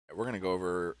We're going to go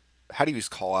over how to use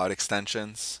callout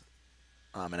extensions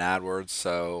in AdWords.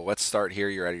 So let's start here.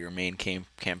 You're at your main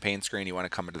campaign screen. You want to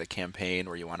come into the campaign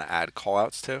where you want to add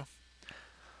callouts to.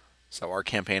 So our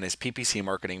campaign is PPC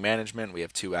Marketing Management. We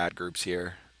have two ad groups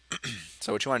here.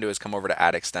 So what you want to do is come over to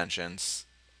Add Extensions.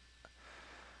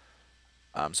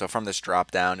 So from this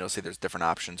drop down, you'll see there's different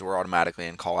options. We're automatically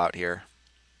in callout here.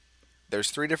 There's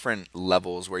three different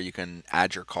levels where you can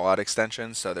add your callout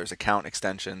extensions. So there's account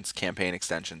extensions, campaign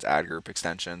extensions, ad group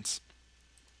extensions.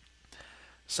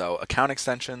 So account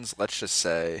extensions, let's just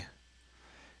say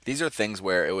these are things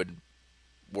where it would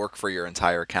work for your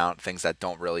entire account, things that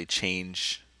don't really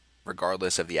change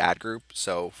regardless of the ad group.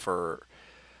 So for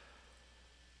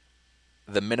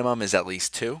the minimum is at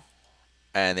least two,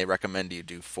 and they recommend you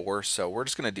do four. So we're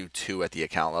just going to do two at the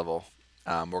account level.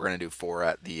 We're going to do four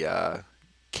at the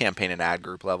campaign and ad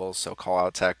group levels. So call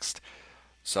out text.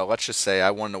 So let's just say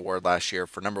I won an award last year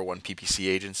for #1 PPC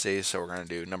agency. So we're going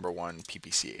to do #1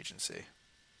 PPC agency.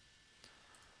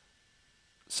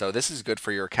 So this is good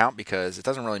for your account because it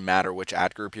doesn't really matter which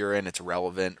ad group you're in. It's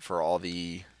relevant for all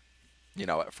the,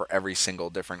 for every single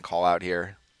different call out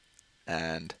here.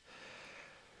 And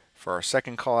for our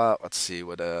second call out, let's see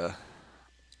what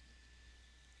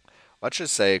let's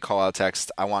just say call out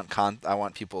text. I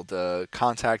want people to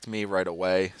contact me right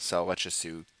away. So let's just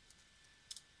do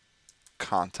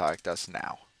contact us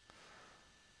now.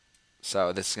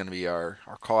 So this is going to be our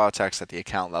call out text at the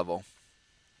account level.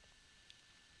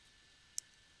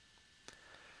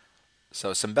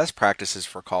 So some best practices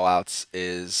for callouts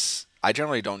is I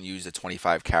generally don't use the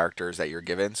 25 characters that you're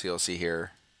given. So you'll see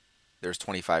here there's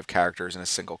 25 characters in a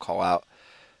single callout.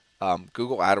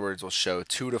 Google AdWords will show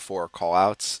 2 to 4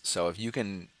 callouts. So if you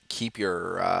can keep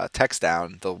your text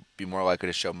down, they'll be more likely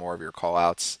to show more of your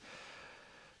callouts.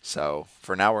 So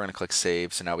for now, we're going to click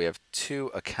Save. So now we have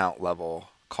 2 account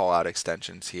level callout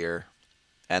extensions here.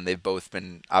 And they've both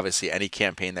been, obviously, any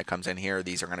campaign that comes in here,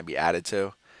 these are going to be added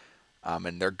to.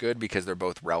 And they're good because they're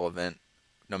both relevant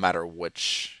no matter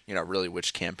which, really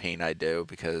which campaign I do,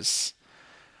 because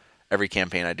every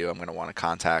campaign I do, I'm going to want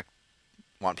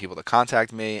people to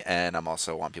contact me, and I'm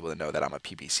also want people to know that I'm a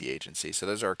PPC agency. So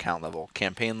those are account level,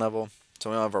 campaign level. So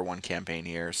we only have our one campaign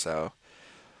here. So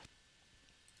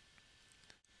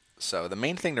the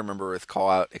main thing to remember with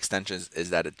callout extensions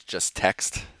is that it's just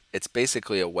text. It's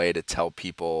basically a way to tell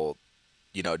people,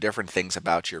 different things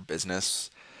about your business,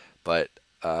 but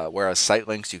whereas site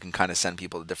links, you can kind of send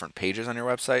people to different pages on your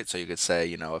website. So you could say,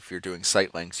 if you're doing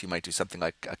site links, you might do something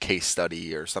like a case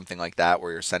study or something like that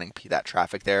where you're sending that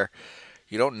traffic there.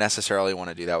 You don't necessarily want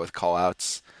to do that with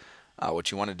callouts. What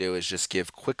you want to do is just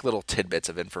give quick little tidbits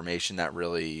of information that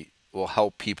really will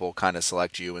help people kind of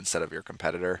select you instead of your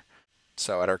competitor.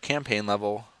 So at our campaign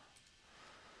level,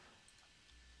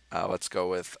 let's go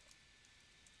with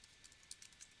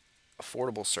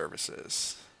affordable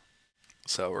services.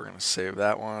 So we're going to save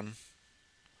that one.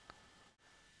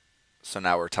 So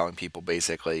now we're telling people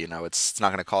basically, it's not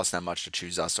going to cost them much to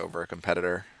choose us over a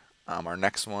competitor. Our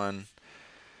next one.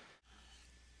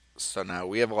 So now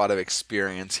we have a lot of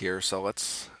experience here. So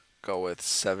let's go with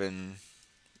 7.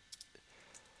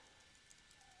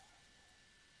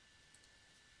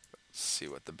 Let's see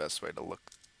what the best way to look.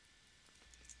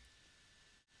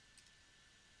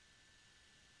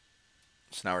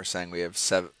 So now we're saying we have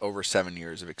over 7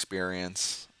 years of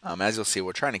experience. As you'll see,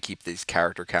 we're trying to keep these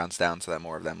character counts down so that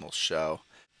more of them will show.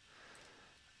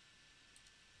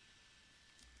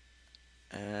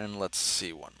 And let's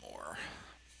see one more.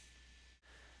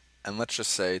 And let's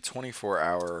just say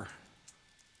 24-hour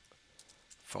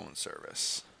phone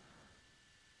service.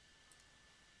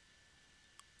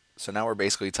 So now we're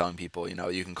basically telling people,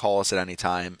 you can call us at any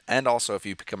time. And also, if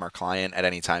you become our client at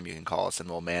any time, you can call us and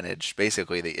we'll manage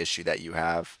basically the issue that you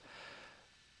have.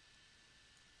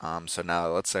 So now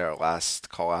let's say our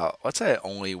last call out. Let's say I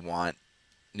only want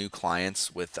new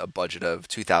clients with a budget of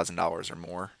 $2,000 or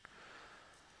more.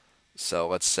 So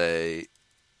let's say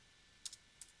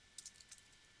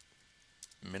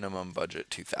minimum budget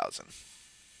 2,000.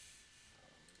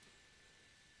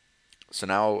 So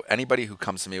now anybody who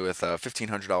comes to me with a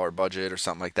 $1,500 budget or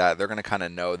something like that, they're going to kind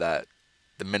of know that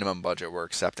the minimum budget we're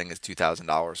accepting is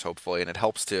 $2,000, hopefully, and it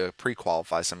helps to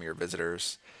pre-qualify some of your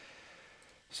visitors.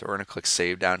 So we're going to click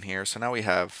Save down here. So now we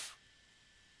have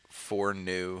 4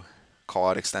 new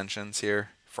callout extensions here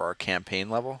for our campaign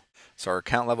level. So our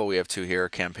account level, we have 2 here.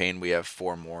 Campaign, we have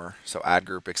 4 more. So ad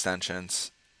group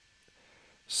extensions.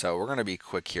 So we're going to be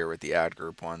quick here with the ad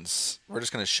group ones. We're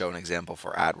just going to show an example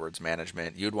for AdWords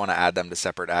management. You'd want to add them to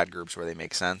separate ad groups where they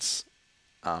make sense.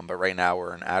 But right now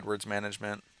we're in AdWords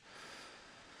management.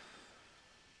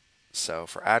 So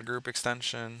for ad group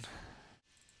extension,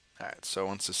 Alright, so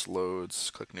once this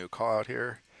loads, click new callout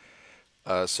here.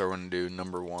 So we're going to do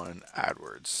number 1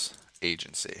 AdWords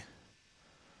agency.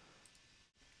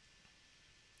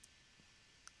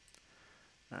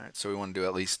 Alright, so we want to do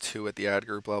at least 2 at the ad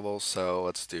group level, so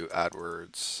let's do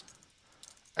AdWords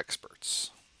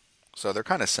experts. So they're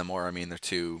kind of similar. I mean, the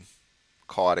two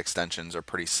callout extensions are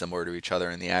pretty similar to each other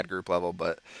in the ad group level,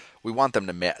 but we want them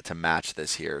to match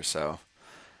this here. So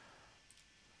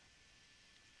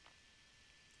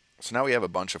now we have a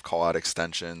bunch of callout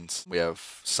extensions. We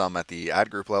have some at the ad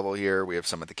group level here. We have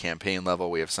some at the campaign level.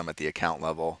 We have some at the account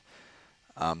level.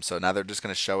 So now they're just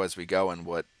going to show as we go, and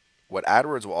what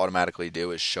AdWords will automatically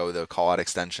do is show the callout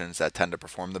extensions that tend to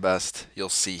perform the best. You'll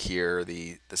see here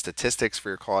the statistics for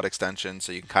your callout extensions,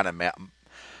 so you can kind of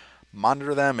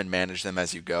monitor them and manage them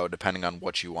as you go, depending on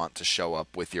what you want to show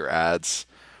up with your ads.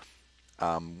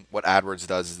 What AdWords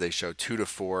does is they show 2 to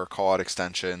 4 callout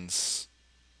extensions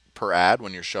per ad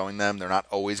when you're showing them. They're not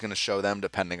always going to show them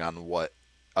depending on what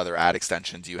other ad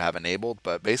extensions you have enabled,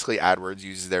 but basically AdWords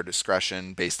uses their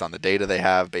discretion based on the data they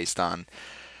have, based on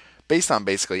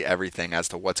basically everything as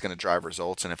to what's going to drive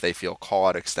results, and if they feel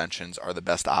callout extensions are the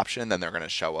best option, then they're going to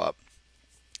show up.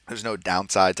 There's no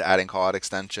downside to adding callout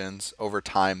extensions. Over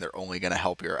time, they're only going to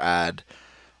help your ad.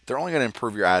 They're only going to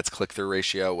improve your ad's click-through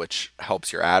ratio, which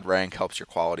helps your ad rank, helps your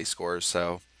quality scores.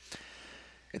 So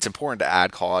it's important to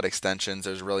add callout extensions.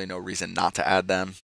 There's really no reason not to add them.